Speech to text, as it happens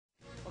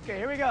Okay,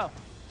 here we go.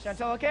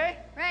 Chantel, okay?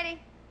 Ready.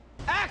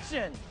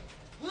 Action!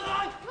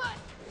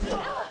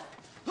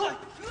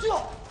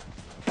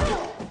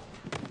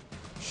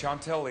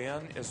 Chantel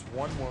Lynn is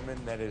one woman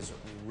that is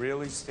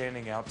really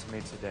standing out to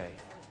me today.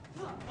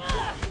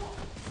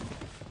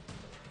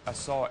 I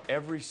saw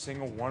every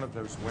single one of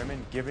those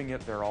women giving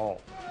it their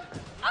all.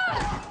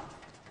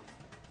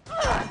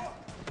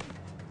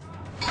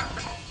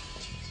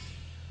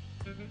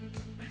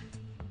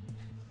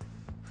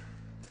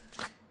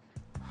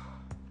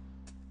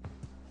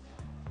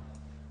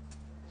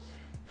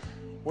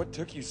 What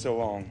took you so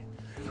long?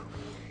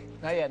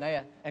 Not yet, not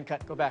yet. And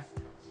cut, go back.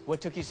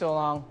 What took you so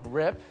long?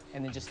 Rip,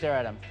 and then just stare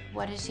at him.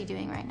 What is she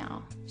doing right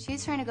now?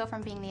 She's trying to go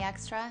from being the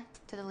extra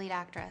to the lead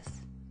actress,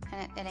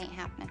 and it ain't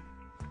happening.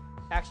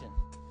 Action.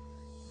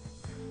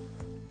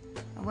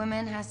 A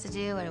woman has to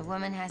do what a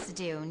woman has to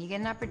do. When you get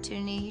an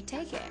opportunity, you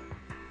take it.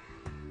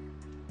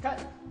 Cut.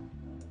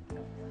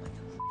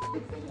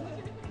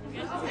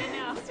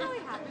 What's really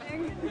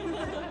happening?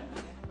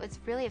 It's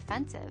really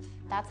offensive.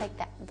 That's like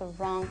the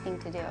wrong thing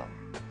to do.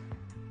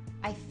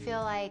 I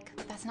feel like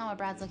that's not what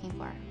Brad's looking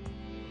for.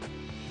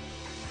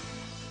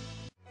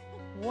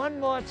 One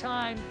more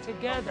time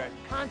together. Okay.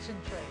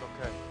 Concentrate.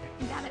 Okay.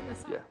 You got it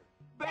this one.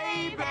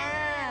 Baby,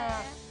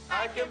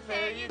 I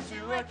compare you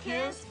to a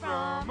kiss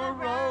from a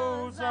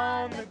rose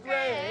on the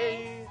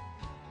grave.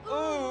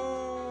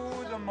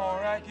 Ooh, the more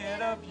I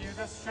get of you,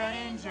 the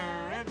stranger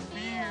it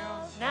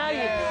feels. Now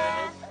you're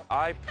doing it.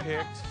 I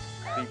picked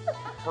the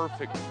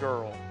perfect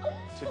girl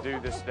to do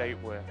this date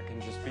with. I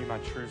can just be my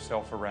true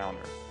self around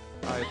her.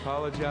 I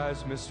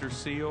apologize, Mr.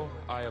 Seal.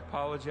 I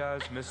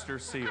apologize, Mr.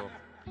 Seal.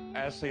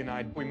 Ashley and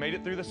I, we made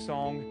it through the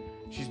song.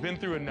 She's been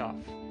through enough.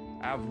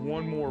 I have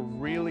one more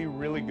really,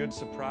 really good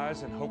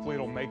surprise, and hopefully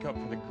it'll make up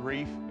for the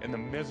grief and the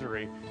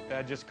misery that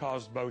I just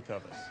caused both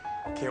of us.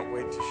 I can't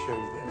wait to show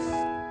you this.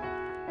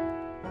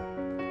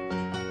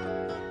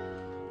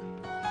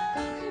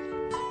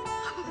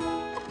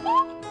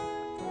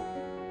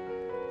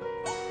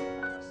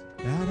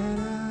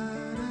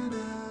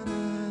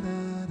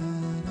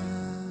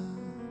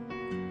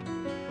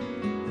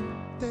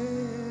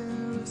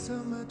 There is so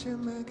much a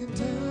man can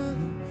tell,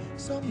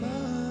 so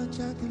much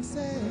I can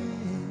say.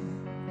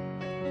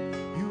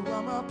 You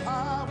are my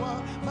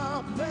power,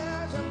 my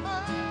pleasure,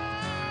 my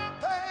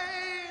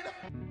pain.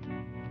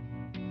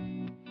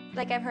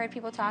 Like, I've heard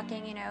people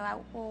talking, you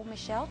know, well,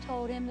 Michelle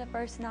told him the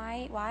first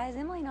night. Why is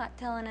Emily not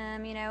telling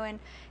him, you know? And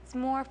it's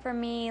more for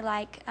me,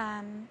 like,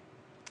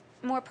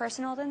 more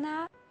personal than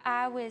that.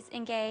 I was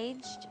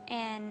engaged,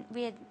 and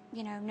we had,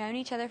 you know, known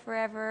each other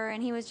forever,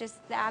 and he was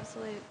just the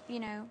absolute, you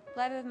know,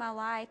 love of my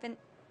life. And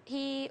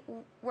he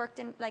worked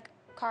in, like,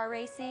 car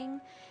racing,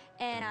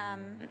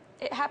 and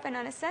it happened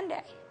on a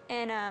Sunday.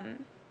 And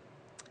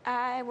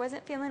I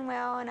wasn't feeling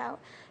well, and I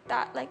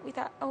thought, like, we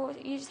thought, oh,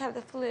 you just have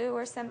the flu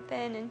or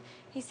something. And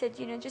he said,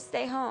 you know, just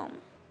stay home.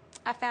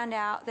 I found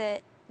out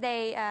that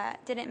they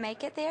didn't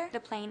make it there.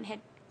 The plane had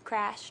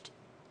crashed.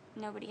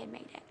 Nobody had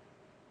made it.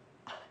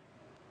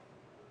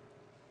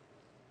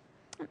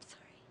 I'm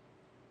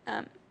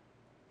sorry.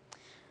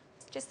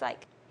 It's just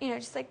like, you know,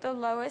 just like the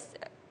lowest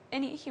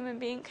any human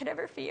being could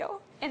ever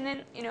feel. And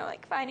then, you know,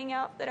 like finding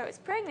out that I was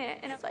pregnant,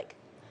 and I was like,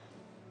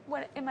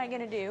 what am I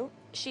gonna do?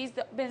 She's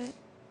been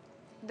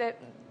the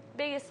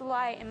biggest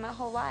light in my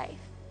whole life.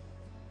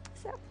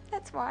 So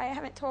that's why I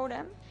haven't told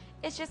him.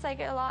 It's just like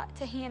a lot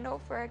to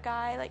handle for a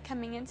guy like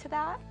coming into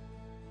that.